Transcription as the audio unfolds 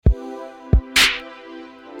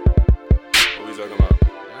talking about?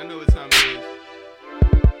 I know what time it is.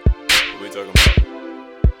 What we talking about?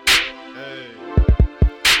 Hey,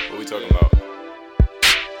 What we talking about?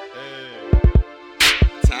 hey.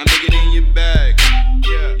 Time to get in your bag.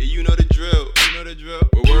 Yeah, you know the drill. You know the drill.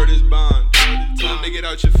 Where word is bond. Time to get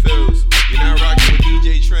out your feels. You're now rocking with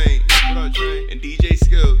DJ Train. What up, Train? And DJ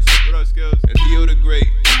Skills. What up, Skills? And Theo the Great.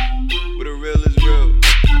 Where the real is real.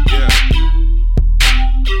 Yeah.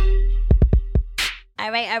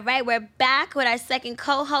 All right, we're back with our second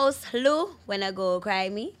co-host, Lou. When I go cry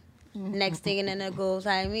me. Next thing and then I go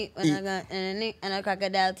cry me. When I got and a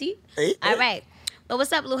crocodile teeth. All right. But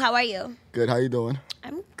what's up, Lou? How are you? Good. How you doing?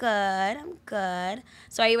 I'm good.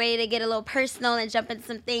 So are you ready to get a little personal and jump into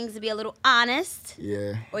some things to be a little honest?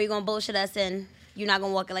 Yeah. Or you gonna bullshit us and you're not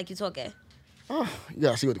gonna walk it like you talking? Oh, you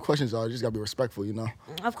gotta see what the questions are. You just gotta be respectful, you know.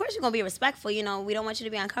 Of course you're gonna be respectful. You know, we don't want you to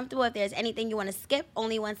be uncomfortable. If there's anything you want to skip,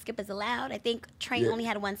 only one skip is allowed. I think Train only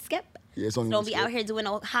had one skip. Yeah, it's So only don't one be skip. out here doing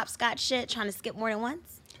no hopscotch shit, trying to skip more than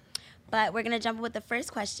once. But we're gonna jump in with the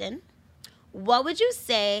first question. What would you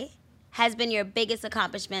say has been your biggest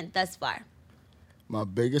accomplishment thus far? My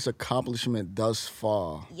biggest accomplishment thus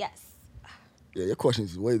far. Yes. Yeah, your question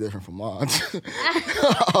is way different from mine.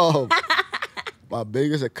 My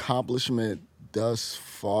biggest accomplishment thus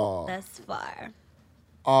far. Thus far.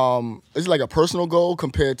 It's like a personal goal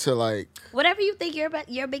compared to like Whatever you think your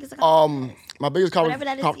biggest accomplishment. my biggest accomplishment.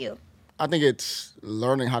 Whatever that is to you. I think it's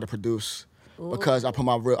learning how to produce because I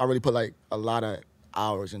really put like a lot of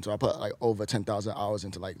hours into. I put like over 10,000 hours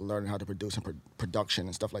into like learning how to produce and production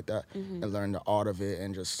and stuff like that, and learning the art of it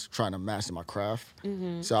and just trying to master my craft.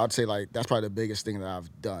 So I'd say like that's probably the biggest thing that I've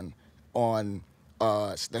done on.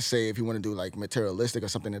 Let's say if you want to do like materialistic or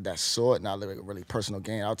something of that sort, not like a really personal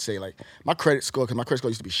gain, I'd say like my credit score, because my credit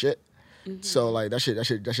score used to be shit. So like that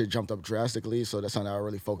shit jumped up drastically. So that's something I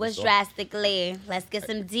really focused What's on. drastically? Let's get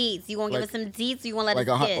some deets. You gonna give us some deets or you gonna let Like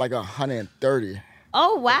us get? like 130.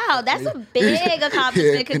 Oh, wow. That's a big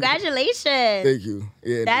accomplishment. Yeah. Congratulations. Thank you.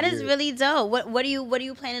 Yeah, That is yeah. really dope. What are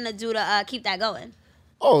you planning to do to keep that going?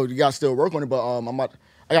 Oh, you gotta still work on it, but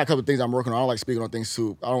I got a couple of things I'm working on. I don't like speaking on things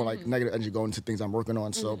too. I don't like negative energy going into things I'm working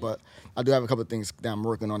on. So, but I do have a couple of things that I'm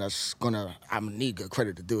working on I'm gonna need good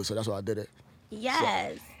credit to do. So that's why I did it.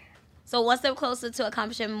 Yes. So one step closer to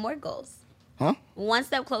accomplishing more goals. Huh? One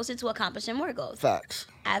step closer to accomplishing more goals. Facts.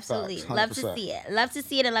 Absolutely. Facts, Love to 100%. see it. Love to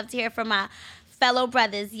see it and love to hear from my fellow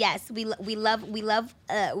brothers. Yes, we love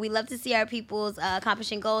to see our people's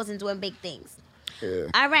accomplishing goals and doing big things. Yeah.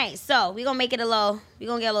 All right, so we're gonna get a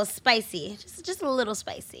little spicy. Just a little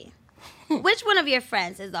spicy. Which one of your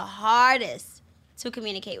friends is the hardest to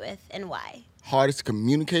communicate with and why? Hardest to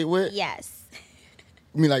communicate with? Yes.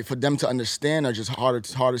 I mean, like for them to understand, or just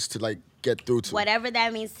hardest to like get through to? Whatever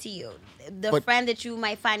that means to you. The But- friend that you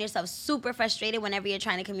might find yourself super frustrated whenever you're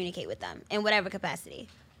trying to communicate with them, in whatever capacity.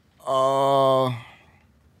 It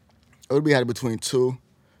would be had between two.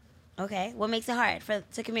 Okay, what makes it hard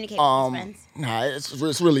to communicate with these friends? Nah,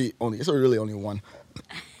 it's really only one.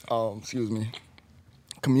 Excuse me.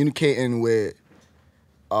 Communicating with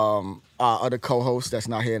our other co-host that's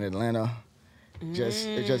not here in Atlanta. It's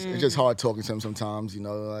just hard talking to him sometimes. You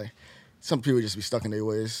know, like some people just be stuck in their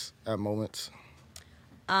ways at moments.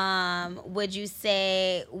 Would you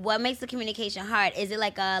say what makes the communication hard? Is it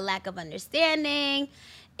like a lack of understanding?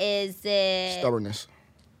 Is it Stubbornness.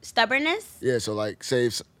 Stubbornness? Yeah. So like, say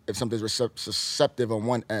if something's receptive on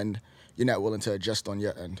one end, you're not willing to adjust on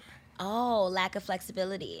your end. Oh, lack of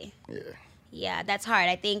flexibility. Yeah. Yeah, that's hard.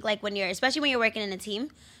 I think like especially when you're working in a team,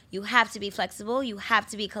 you have to be flexible. You have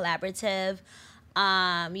to be collaborative.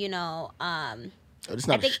 It's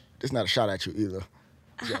not it's not a shot at you either.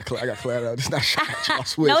 I got cleared out. It's not a shot at you. I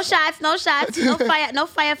swear. No shots, no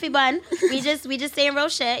fire for bun. We just saying real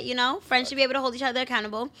shit, you know. Friends should be able to hold each other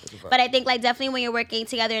accountable. But I think like definitely when you're working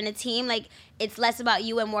together in a team, like it's less about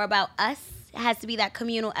you and more about us. It has to be that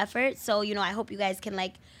communal effort. So, you know, I hope you guys can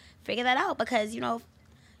like figure that out because, you know,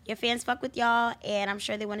 your fans fuck with y'all and I'm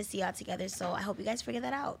sure they want to see y'all together. So I hope you guys figure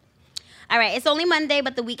that out. All right, it's only Monday,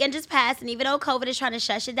 but the weekend just passed, and even though COVID is trying to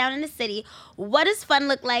shush it down in the city, what does fun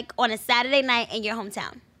look like on a Saturday night in your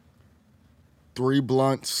hometown? 3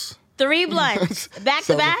 blunts. 3 blunts, back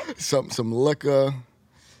to back? Some liquor,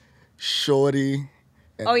 shorty.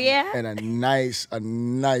 And, Oh, yeah? And a nice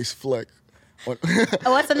flick.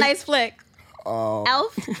 What's a nice flick?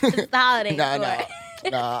 Elf? It's the holiday.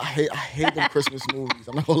 Nah, I hate them Christmas movies.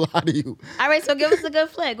 I'm not gonna lie to you. All right, so give us a good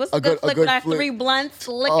flick. What's a good flick with our flick. 3 blunts,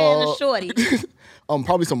 liquor, and a shorty?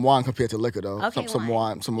 Probably some wine compared to liquor though. Okay, some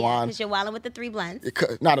wine. Because you're wilding with the 3 blunts.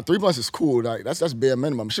 The 3 blunts is cool. Like that's bare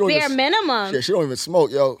minimum. She don't Bare even, minimum? Yeah, she don't even smoke,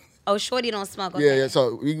 yo. Oh, shorty don't smoke. Okay. Yeah.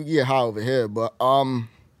 So we can get high over here, but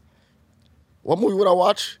What movie would I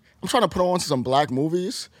watch? I'm trying to put on some black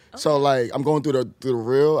movies. Okay. So like I'm going through the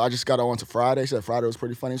reel. I just got on to Friday. Said Friday was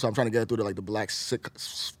pretty funny. So I'm trying to get through the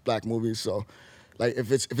black movies. So like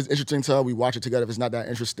if it's interesting to her, we watch it together. If it's not that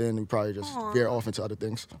interesting, we probably just veer off into other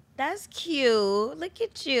things. That's cute. Look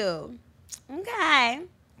at you. Okay.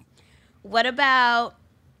 What about?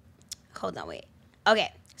 Hold on, wait.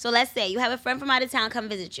 Okay. So let's say you have a friend from out of town come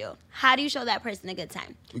visit you. How do you show that person a good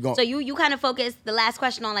time? So you kind of focus the last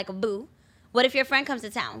question on like a boo. What if your friend comes to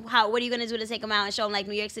town? What are you gonna do to take them out and show them like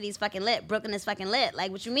New York City's fucking lit, Brooklyn is fucking lit?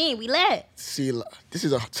 Like what you mean? We lit. See, this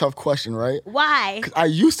is a tough question, right? Why? 'Cause I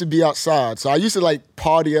used to be outside, so I used to like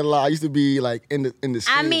party a lot. I used to be like in the city.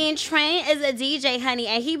 I mean, Train is a DJ, honey,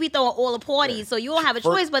 and he be throwing all the parties, yeah. So you don't have a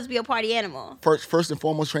choice but to be a party animal. First and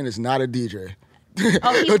foremost, Train is not a DJ.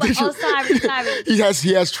 Oh, sorry. He has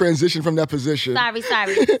transitioned from that position.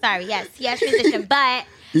 Sorry. Yes, he has transitioned, but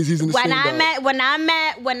he's in the when scene.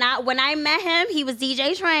 When I met him, he was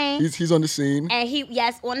DJ Train. He's on the scene, and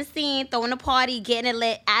on the scene, throwing a party, getting it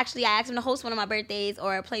lit. Actually, I asked him to host one of my birthdays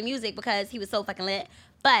or play music because he was so fucking lit.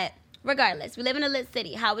 But regardless, we live in a lit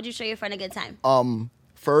city. How would you show your friend a good time?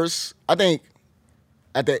 First, I think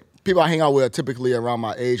people I hang out with are typically around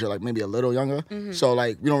my age or like maybe a little younger. Mm-hmm. So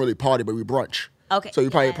like we don't really party, but we brunch. Okay. So you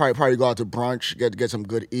probably go out to brunch, get some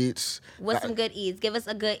good eats. What's some good eats? Give us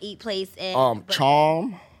a good eat place in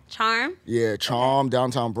Charm. Charm? Yeah, Charm,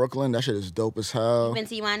 downtown Brooklyn. That shit is dope as hell. You been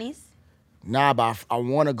to Imani's? Nah, but I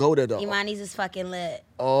want to go there though. Imani's is fucking lit.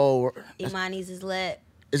 Oh. Imani's is lit.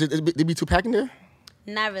 Is it be too packing there?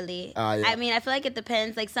 Not really. Yeah. I mean, I feel like it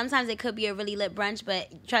depends. Like sometimes it could be a really lit brunch,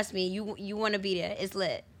 but trust me, you want to be there. It's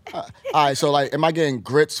lit. All right, so like, am I getting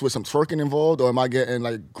grits with some twerking involved, or am I getting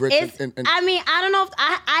like grits? I mean, I don't know if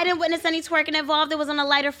I didn't witness any twerking involved. It was on a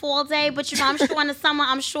lighter fall day, but I'm sure in the summer,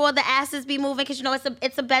 I'm sure the asses be moving because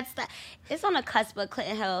it's a Bed-Stuy. It's on the cusp of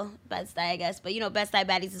Clinton Hill, Bed-Stuy, I guess. But Bed-Stuy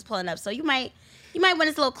baddies is pulling up, so you might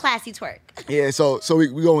witness a little classy twerk. Yeah, so we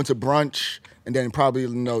go into brunch. And then probably,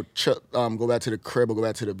 go back to the crib or go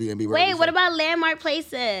back to the B&B. Wait, what about landmark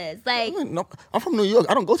places? Like, no, I'm from New York.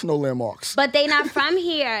 I don't go to no landmarks. But they not from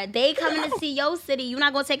here. They coming to see your city. You're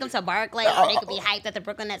not going to take them to Barclays where they could be hyped that the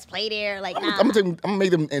Brooklyn Nets play there. Like, nah. I'm going to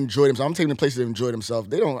make them enjoy themselves. I'm taking them places to enjoy themselves.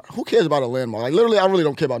 Who cares about a landmark? Like, literally, I really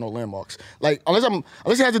don't care about no landmarks. Like, unless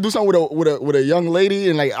I have to do something with a young lady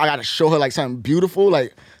and, like, I got to show her, like, something beautiful,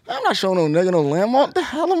 like, I'm not showing no nigga no landmark. What the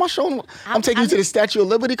hell am I showing? I'm taking you to the Statue of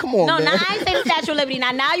Liberty. Come on, man. No, I ain't saying the Statue of Liberty.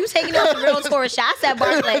 Now you taking it on the real tourist shot. I said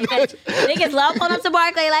Barclay. Niggas love pulling up to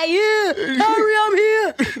Barclay like, yeah, Harry, I'm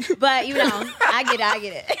here. But, I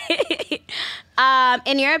get it.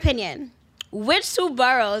 In your opinion, which two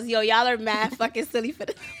boroughs, y'all are mad fucking silly for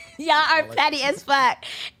this. Y'all are petty as fuck.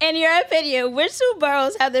 In your opinion, which two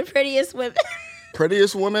boroughs have the prettiest women?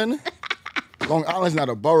 Prettiest women? Long Island's not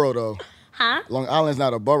a borough, though. Huh? Long Island's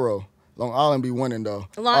not a borough. Long Island be winning, though.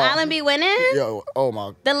 Long Island be winning? Yo, oh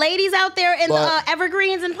my. The ladies out there in the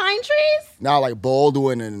evergreens and pine trees? Now, like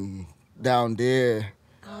Baldwin and down there.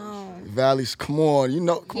 Oh. Valleys, come on.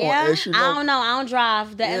 Come on, Ish. I don't know. I don't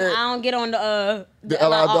drive. I don't get on the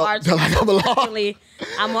LIRR.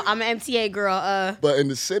 I'm an MTA girl. But in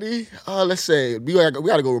the city, let's say we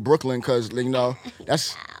gotta go to Brooklyn because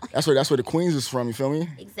that's where the Queens is from. You feel me?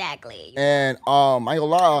 Exactly. And I ain't gonna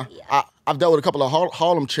lie, I've dealt with a couple of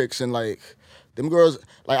Harlem chicks and like them girls.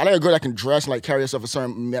 Like I like a girl that can dress and like carry herself a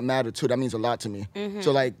certain manner too. That means a lot to me. Mm-hmm.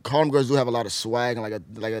 So like Harlem girls do have a lot of swag and like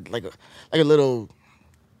a little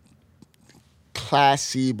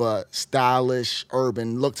classy but stylish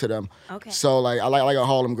urban look to them. Okay. So like I like a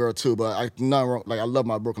Harlem girl too, but I love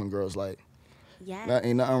my Brooklyn girls. Like,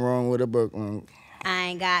 ain't nothing wrong with a Brooklyn. I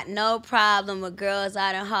ain't got no problem with girls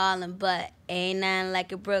out in Harlem, but ain't nothing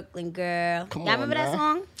like a Brooklyn girl. Y'all remember that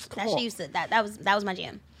song? That was my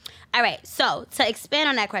jam. All right, so to expand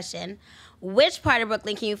on that question, which part of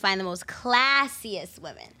Brooklyn can you find the most classiest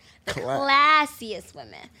women? The classiest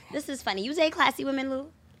women. This is funny. You date classy women,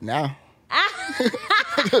 Lou? Nah.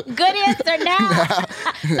 Good answer now.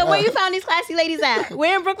 So where you found these classy ladies at?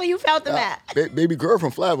 Where in Brooklyn you found them at? Baby girl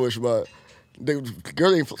from Flatbush, but the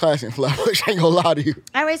girl ain't classy in Flatbush. I ain't gonna lie to you.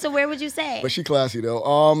 All right, so where would you say? But she classy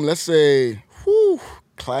though. Let's say,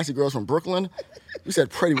 classy girls from Brooklyn. You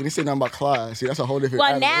said pretty. We didn't say nothing about class. See, that's a whole different.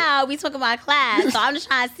 Well, now we talking about class, so I'm just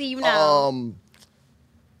trying to see,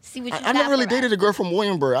 see what you got. I never really dated a girl from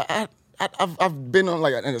Williamsburg. I've been on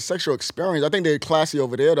like in a sexual experience. I think they're classy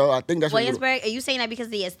over there though. I think that's Williamsburg. Are you saying that because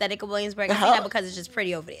of the aesthetic of Williamsburg? I think that because it's just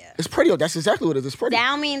pretty over there. It's pretty. That's exactly what it is. It's pretty. That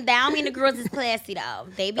don't mean the girls is classy though.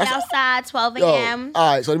 They be outside 12 a.m.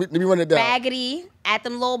 All right, so let me run it down. Raggedy at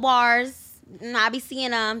them little bars. I be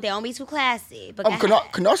seeing them. They don't be too classy. But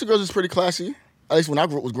Canarsie girls is pretty classy. At least when I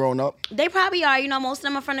was growing up. They probably are. You know, most of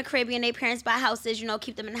them are from the Caribbean. Their parents buy houses, you know,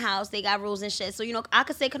 keep them in the house. They got rules and shit. So, you know, I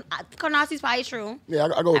could say Canarसी's probably true. Yeah,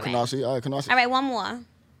 I go with All right. Canarsie. All right, Canarsie. All right, one more.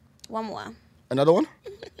 Another one?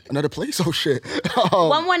 Another place? Oh, shit.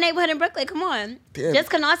 One more neighborhood in Brooklyn. Come on. Damn. Just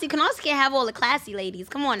Canarsie. Canarsie can't have all the classy ladies.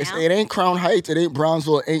 Come on now. It ain't Crown Heights. It ain't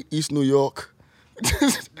Brownsville. It ain't East New York.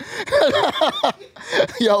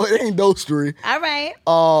 Yo, it ain't those three. All right.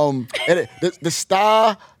 The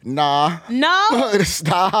Star, nah. No. The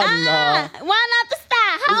Star, nah. Why not the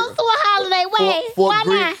Star? How's the holiday? Wait. Why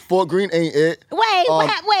not? Fort Greene ain't it. Wait.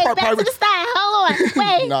 Back to the Star. Hold on.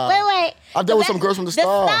 Wait. Nah. Wait. I've dealt with some girls from the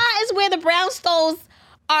Star. The Star is where the brownstones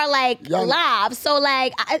are like Y'all- live. So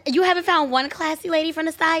like, you haven't found one classy lady from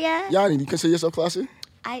the Star yet? Yanni, you consider yourself classy?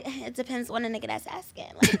 It depends on the nigga that's asking.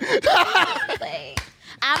 Like,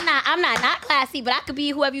 I'm not classy, but I could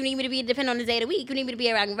be whoever you need me to be, depending on the day of the week. You need me to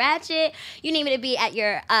be around Ratchet. You need me to be at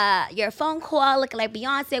your phone call looking like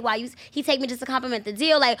Beyonce while he take me just to compliment the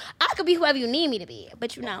deal. Like, I could be whoever you need me to be.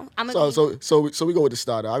 But you know, I'm gonna So we go with the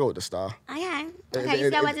Star. Though. I go with the Star. Okay, you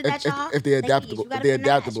see how I did that, y'all? If they're adaptable, if they're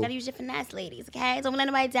adaptable. You gotta use your finesse, ladies. Okay, don't let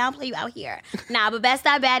nobody downplay you out here. Nah, but best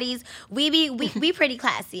star baddies, we pretty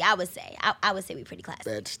classy. I would say. I would say we pretty classy.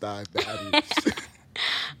 Bad Star baddies.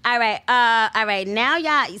 All right. Now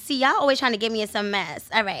y'all always trying to get me in some mess.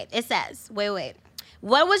 All right, it says, wait.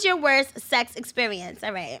 What was your worst sex experience?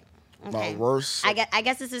 All right. Okay. My worst. I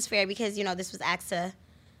guess this is fair because you know this was asked to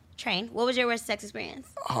Train. What was your worst sex experience?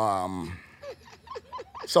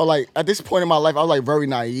 So like at this point in my life, I was like very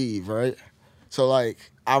naive, right? So like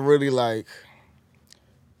I really like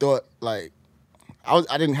thought like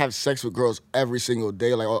I didn't have sex with girls every single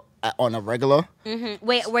day, like on a regular. Mm-hmm.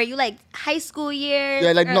 Wait, were you like high school years?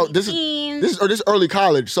 Yeah, like no, early this teens? is early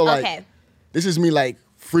college. So like Okay. this is me like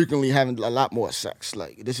frequently having a lot more sex.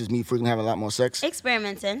 Like this is me frequently having a lot more sex.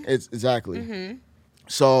 Experimenting. It's exactly.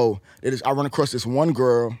 So I run across this one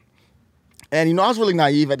girl, and you know I was really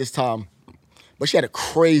naive at this time, but she had a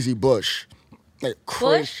crazy bush, like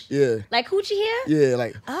Bush? Yeah, Like hoochie hair? yeah,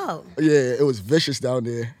 like Oh. yeah, it was vicious down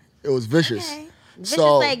there. It was vicious. Okay. Vicious,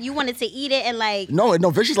 So like you wanted to eat it and like. no,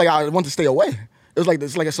 vicious like I wanted to stay away. It was like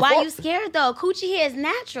it's like a Why support. are you scared though? Coochie hair is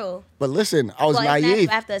natural. But listen, I was Well, it's naive.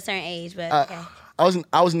 natural after a certain age, but okay.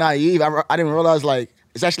 I was naive. I didn't realize like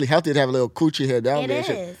it's actually healthy to have a little coochie hair down It there. and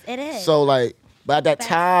shit. is. It is. So like, but at that Facts.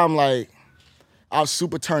 time, like, I was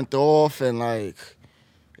super turned off and like,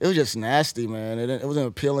 it was just nasty, man. It wasn't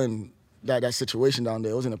appealing that situation down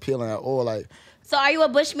there. It wasn't appealing at all. Like, So are you a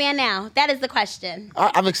bushman now? That is the question.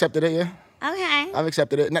 I've accepted it, yeah. Okay. I've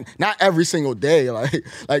accepted it. Not every single day.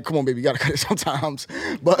 Like, come on, baby, you gotta cut it sometimes.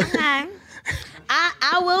 But Okay.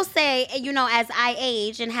 I will say, you know, as I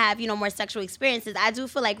age and have, you know, more sexual experiences, I do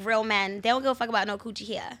feel like real men, they don't give a fuck about no coochie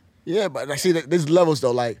hair. yeah, but I see that there's levels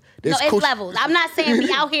though. Like, No, there's it's levels. I'm not saying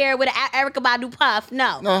be out here with an Erica Badu puff.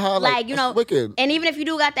 No. No, like, you know, that's wicked. and even if you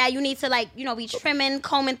do got that, you need to like, you know, be trimming,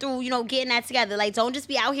 combing through, you know, getting that together. Like, don't just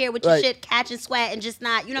be out here with your Like- shit catching sweat and just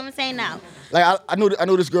not, you know what I'm saying? No. Like I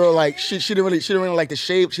knew this girl like she didn't really like to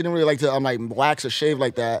shave. She didn't really like to like wax or shave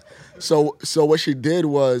like that. So what she did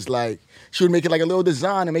was like she would make it like a little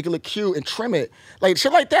design and make it look cute and trim it. Like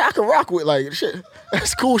shit like that I could rock with. Like shit.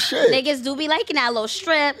 That's cool shit. Niggas do be liking that little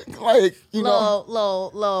strip, Like, you know,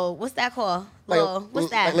 little, what's that called? Like, What's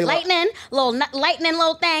that? like- lightning, lightning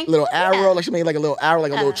little thing. little arrow, Yeah. like she made like a little arrow,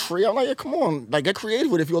 like a little tree. I'm like, yeah, come on, like get creative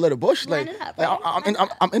with it if you'll let it bush. Line Like, it up, like, right?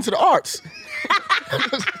 I'm into the arts.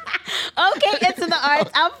 Okay, into the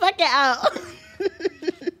arts. I'm fucking out.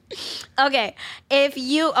 Okay,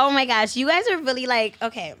 oh my gosh, you guys are really like,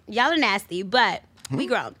 okay, y'all are nasty, but we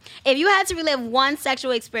grown. If you had to relive one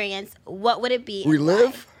sexual experience, what would it be? and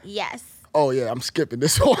Relive? why? Yes. Oh yeah, I'm skipping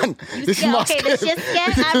this one. This is skip- my okay, skip. this your skip?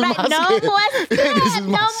 This is All right, my no skip. more skip. This is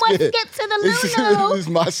No my more skip to the Lulu. This is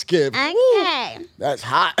my skip. Okay. That's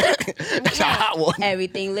hot. That's a hot one.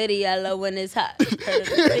 Everything litty yellow when it's hot.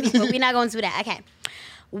 But we're not going to do that. Okay.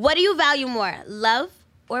 What do you value more, love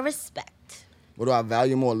or respect? What do I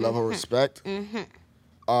value more, love or respect?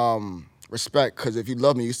 Respect, because if you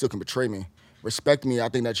love me, you still can betray me. Respect me, I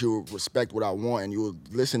think that you would respect what I want and you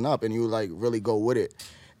would listen up and you would like really go with it.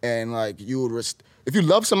 And like you would, if you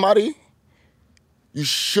love somebody, you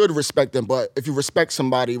should respect them. But if you respect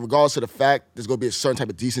somebody, regardless of the fact, there's gonna be a certain type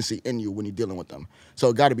of decency in you when you're dealing with them. So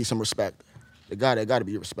it gotta be some respect. It gotta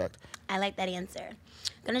be respect. I like that answer.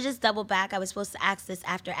 Gonna just double back. I was supposed to ask this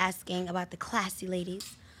after asking about the classy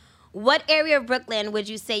ladies. What area of Brooklyn would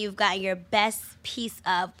you say you've gotten your best piece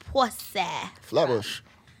of pussy? Flatbush.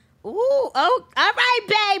 Ooh, oh, all right,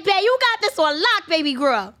 baby. You got this on lock, baby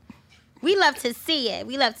girl. We love to see it.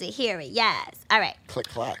 We love to hear it. Yes. All right. Click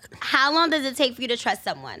clack. How long does it take for you to trust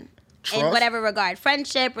someone? in whatever regard,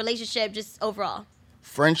 friendship, relationship, just overall.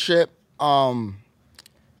 Friendship, I'm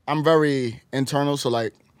very internal, so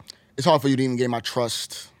like it's hard for you to even gain my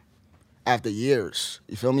trust after years.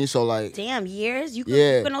 You feel me? So like, damn, years? You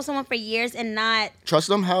could know someone for years and not trust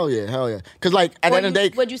them? Hell yeah. Cause like at the end of the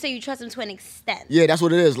day, would you say you trust them to an extent? Yeah, that's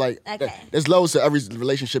what it is. Like, okay. There's levels to every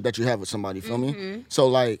relationship that you have with somebody. You feel me? So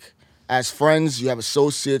like, as friends, you have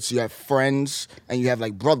associates, you have friends, and you have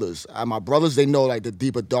like brothers. My brothers, they know like the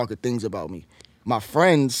deeper, darker things about me. My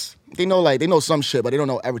friends, they know some shit, but they don't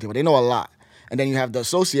know everything. But they know a lot. And then you have the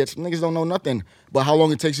associates, niggas don't know nothing. But how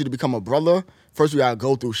long it takes you to become a brother, first we gotta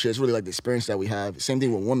go through shit. It's really like the experience that we have. Same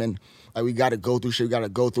thing with women. Like we gotta go through shit, we gotta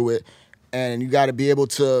go through it. And you gotta be able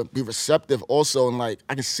to be receptive also. And like,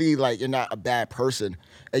 I can see like you're not a bad person.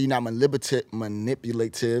 And you're not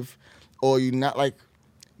manipulative. Or you're not like,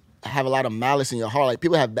 have a lot of malice in your heart. Like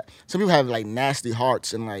some people have like nasty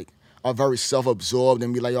hearts and like are very self-absorbed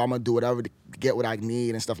and be like, yo, I'm gonna do whatever to get what I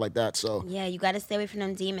need and stuff like that. So yeah, you gotta stay away from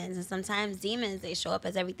them demons. And sometimes demons, they show up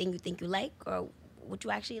as everything you think you like or what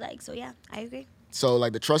you actually like. So yeah, I agree. So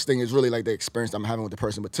like the trust thing is really like the experience I'm having with the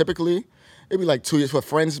person. But typically, it'd be like 2 years. For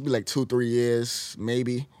friends, it'd be like 2-3 years,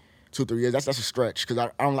 maybe 2-3 years. That's a stretch because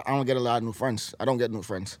I don't get a lot of new friends. I don't get new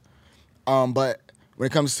friends. But when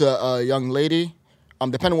it comes to a young lady,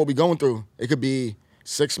 depending on what we're going through, it could be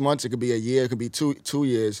 6 months, it could be a year, it could be two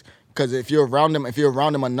years. Because if you're around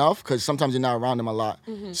them enough, because sometimes you're not around them a lot,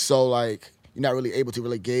 so like you're not really able to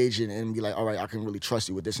really gauge and be like, all right, I can really trust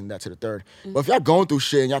you with this and that to the third. But if y'all going through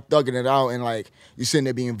shit and y'all thugging it out and like you sitting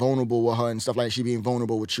there being vulnerable with her and stuff like she being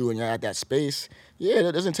vulnerable with you and you're at that space, yeah,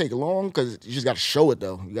 that doesn't take long because you just got to show it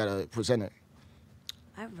though. You got to present it.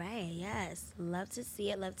 All right, yes. Love to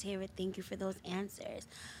see it, love to hear it. Thank you for those answers.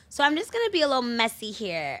 So I'm just going to be a little messy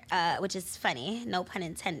here, which is funny, no pun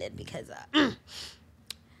intended, because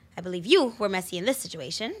I believe you were messy in this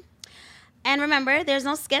situation. And remember, there's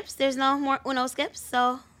no skips. There's no more Uno skips.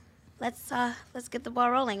 So let's get the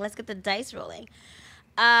ball rolling. Let's get the dice rolling.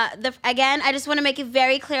 Again, I just want to make it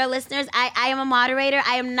very clear, listeners. I am a moderator.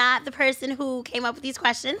 I am not the person who came up with these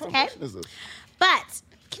questions, okay? But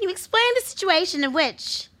can you explain the situation in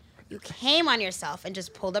which you came on yourself and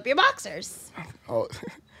just pulled up your boxers? Oh,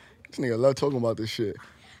 this nigga love talking about this shit.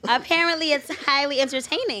 Apparently, it's highly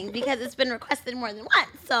entertaining because it's been requested more than once.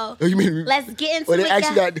 So mean, let's get into well,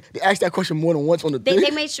 it. They asked that question more than once on the thing? They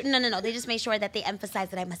made sure. No. They just made sure that they emphasized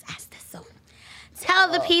that I must ask this. So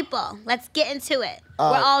tell the people. Let's get into it. We're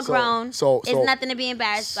all grown. So it's nothing to be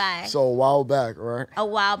embarrassed by. So a while back, right? A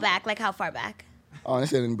while back. Like how far back? They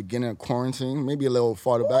said in the beginning of quarantine. Maybe a little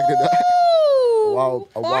farther back than that.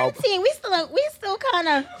 Quarantine. We still kind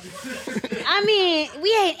of. I mean,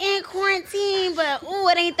 we ain't in quarantine, but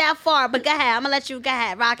it ain't that far. But go ahead. I'm gonna let you go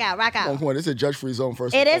ahead. Rock out. Come on, it's a judge-free zone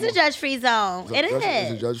first. It is a judge-free zone.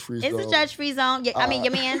 It's a judge-free zone. It's a judge-free zone. I mean,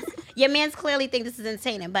 your man's clearly think this is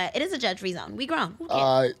entertaining, but it is a judge-free zone. We grown.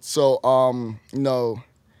 So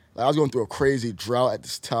I was going through a crazy drought at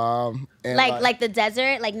this time. And like the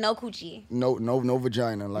desert, like no coochie. No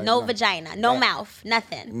vagina. Like no vagina, no mouth,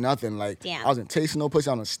 nothing. Nothing. Like damn. I wasn't tasting no pussy.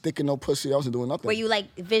 I wasn't sticking no pussy. I wasn't doing nothing. Were you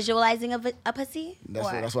like visualizing a pussy?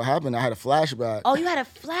 That's what happened. I had a flashback. Oh, you had a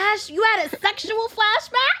sexual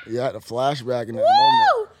flashback? Yeah, I had a flashback in that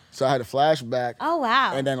moment. So I had a flashback. Oh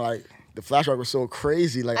wow. And then like the flashback was so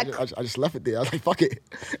crazy. Like I just left it there. I was like, fuck it.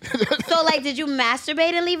 So like, did you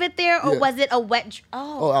masturbate and leave it there, or was it a wet?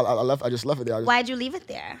 I just left it there. Why'd you leave it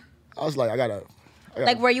there? I was like, I gotta.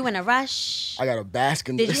 Like, were you in a rush? I got to bask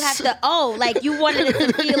in this. Did you have to? Like you wanted it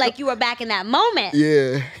to feel like you were back in that moment.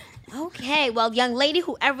 Yeah. Okay, well, young lady,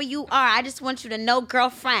 whoever you are, I just want you to know,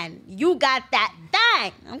 girlfriend, you got that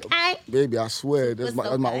thing, okay? Baby, I swear, that's my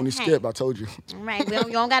only skip. I told you. All right,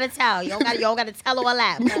 you don't gotta tell. You don't gotta tell all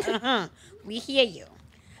that. We hear you.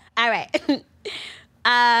 All right.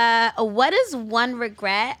 What is one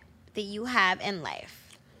regret that you have in life?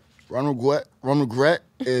 One regret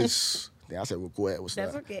is. I said regret. What's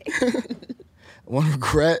that? That's okay. One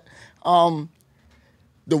regret. The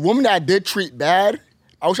woman that I did treat bad,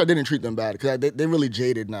 I wish I didn't treat them bad because they really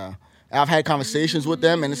jaded now. I've had conversations with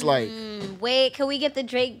them and it's like. Wait, can we get the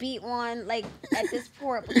Drake beat one like at this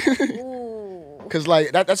point? Ooh. Cause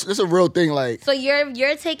like that's a real thing. Like. So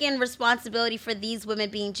you're taking responsibility for these women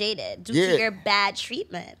being jaded due to your bad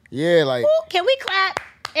treatment. Yeah, like. Ooh, can we clap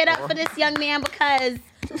it up for this young man because.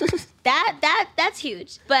 That's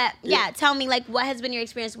huge. But yeah, tell me like what has been your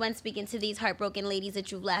experience when speaking to these heartbroken ladies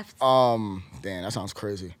that you've left? Damn, that sounds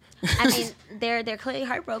crazy. I mean, they're clearly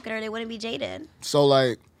heartbroken or they wouldn't be jaded. So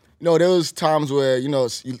like, there was times where,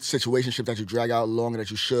 situationships that you drag out longer than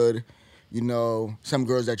you should. Some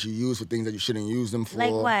girls that you use for things that you shouldn't use them for.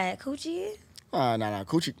 Like what? Coochie? Nah.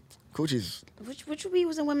 Coochie's What you be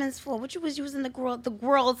using women's for? What you was using the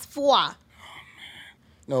girls for?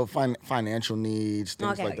 no financial needs,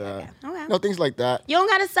 things like that. Okay. No, things like that. You don't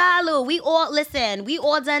got a side, Lou. We all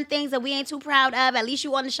done things that we ain't too proud of. At least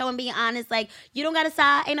you on the show and being honest. Like, you don't got a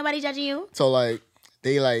side. Ain't nobody judging you. So like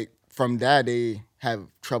they from that they have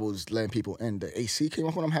troubles letting people in. The AC came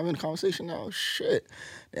off when I'm having a conversation now. Shit.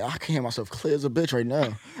 Yeah, I can hear myself clear as a bitch right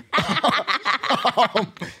now.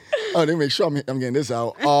 They make sure I'm getting this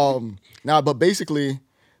out. But basically,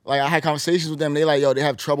 like I had conversations with them. They like, yo, they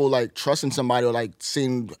have trouble like trusting somebody or like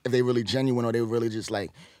seeing if they really genuine or they really just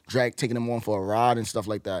like taking them on for a ride and stuff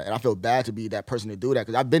like that. And I feel bad to be that person to do that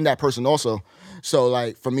because I've been that person also. So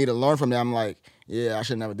like for me to learn from them, I'm like, yeah, I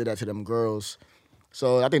should never did that to them girls.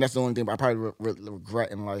 So I think that's the only thing I probably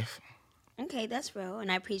regret in life. Okay, that's real, and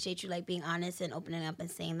I appreciate you like being honest and opening up and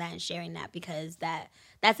saying that and sharing that because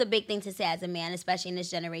that's a big thing to say as a man, especially in this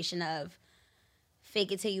generation of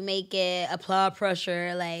fake it till you make it, apply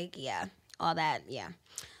pressure, like all that, Do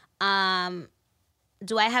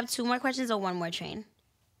I have 2 more questions or 1 more, Train?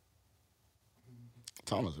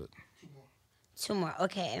 Time is it? 2 more,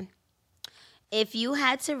 okay. If you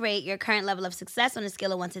had to rate your current level of success on a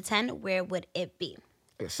scale of 1 to 10, where would it be?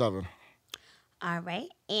 7. All right.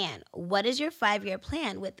 And what is your 5-year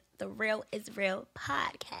plan with the Real is Real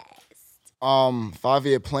podcast?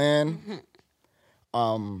 5-year plan.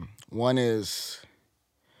 One is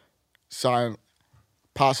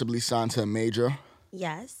possibly sign to a major.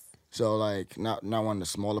 Yes. So like not one of the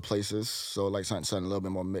smaller places. So like something a little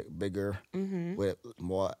bit more bigger with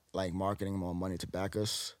more like marketing, more money to back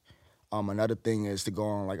us. Another thing is to go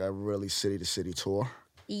on like a really city to city tour.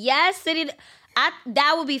 Yes,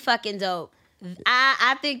 that would be fucking dope.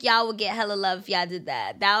 I think y'all would get hella love if y'all did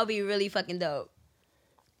that. That would be really fucking dope.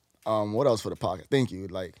 What else for the podcast? Thank you.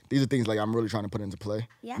 Like these are things like I'm really trying to put into play.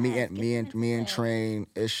 Yes, me and Train,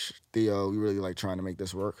 Ish, Theo, we really like trying to make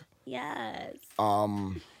this work. Yes.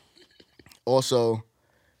 Also,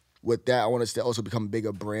 with that, I want us to also become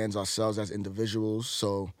bigger brands ourselves as individuals.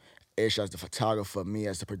 So Ish as the photographer, me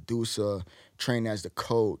as the producer, Train as the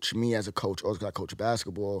coach, me as a coach, also I coach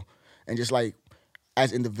basketball, and just like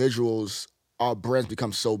as individuals, our brands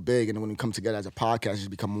become so big, and when we come together as a podcast, it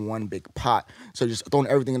just become one big pot. So just throwing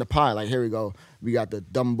everything in the pie. Like, here we go. We got the the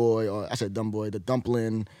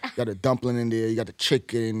dumpling. You got the dumpling in there. You got the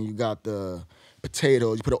chicken. You got the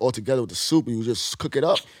potatoes. You put it all together with the soup, and you just cook it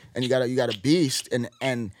up, and you got a beast. And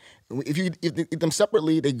if you eat them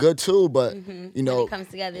separately, they good too. But you know, when it comes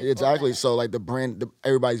together, exactly. So like the brand,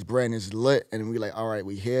 everybody's brand is lit, and we like, all right,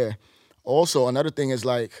 we here. Also, another thing is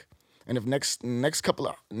like. And if next couple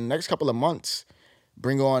of months,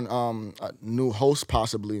 bring on a new host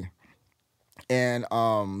possibly, and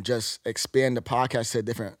just expand the podcast to a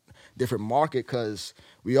different market because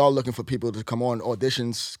we are looking for people to come on.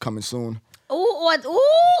 Auditions coming soon.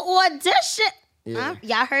 Audition. Yeah.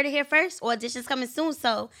 Y'all heard it here first. Auditions coming soon.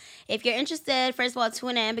 So if you're interested, first of all,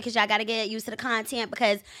 tune in because y'all got to get used to the content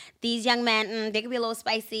because these young men, they could be a little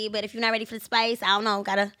spicy. But if you're not ready for the spice, I don't know.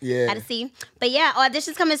 Gotta see. But yeah,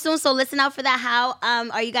 auditions coming soon. So listen out for that. How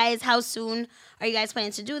soon are you guys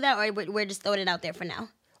planning to do that? Or we're just throwing it out there for now?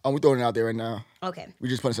 We're throwing it out there right now. Okay. We're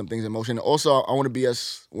just putting some things in motion. Also, I want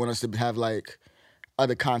us to have like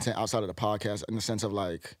other content outside of the podcast in the sense of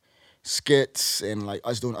like skits and like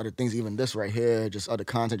us doing other things, even this right here, just other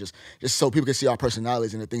content, just so people can see our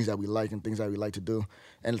personalities and the things that we like and things that we like to do.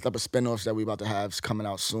 And the type of spinoffs that we about to have is coming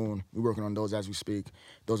out soon. We're working on those as we speak.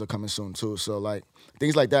 Those are coming soon too. So like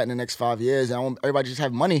things like that in the next 5 years. And I want everybody to just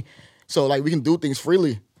have money. So like we can do things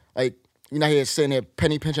freely. Like we're not here sitting there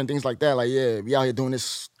penny pinching things like that. Like, yeah, we out here doing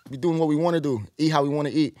this, we doing what we want to do, eat how we want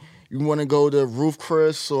to eat. You want to go to Roof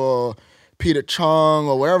Chris or Peter Chung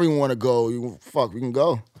or wherever you want to go, we can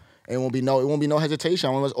go. And it won't be no hesitation.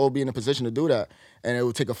 I want us all be in a position to do that. And it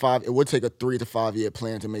would take a 3 to 5 year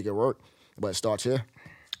plan to make it work. But it starts here.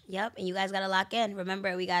 Yep, and you guys gotta lock in.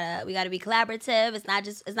 Remember, we gotta be collaborative.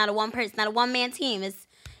 It's not a one person, it's not a one man team.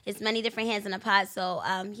 It's many different hands in a pot. So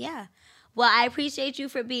yeah. Well, I appreciate you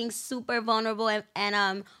for being super vulnerable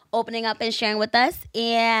and opening up and sharing with us.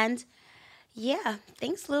 And yeah,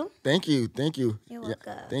 thanks, Lou. Thank you. You're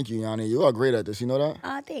welcome. Thank you, Yanni. You are great at this. You know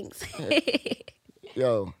that? Thanks.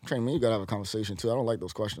 Yo, Train, me, you gotta have a conversation too. I don't like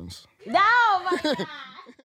those questions. No, my God.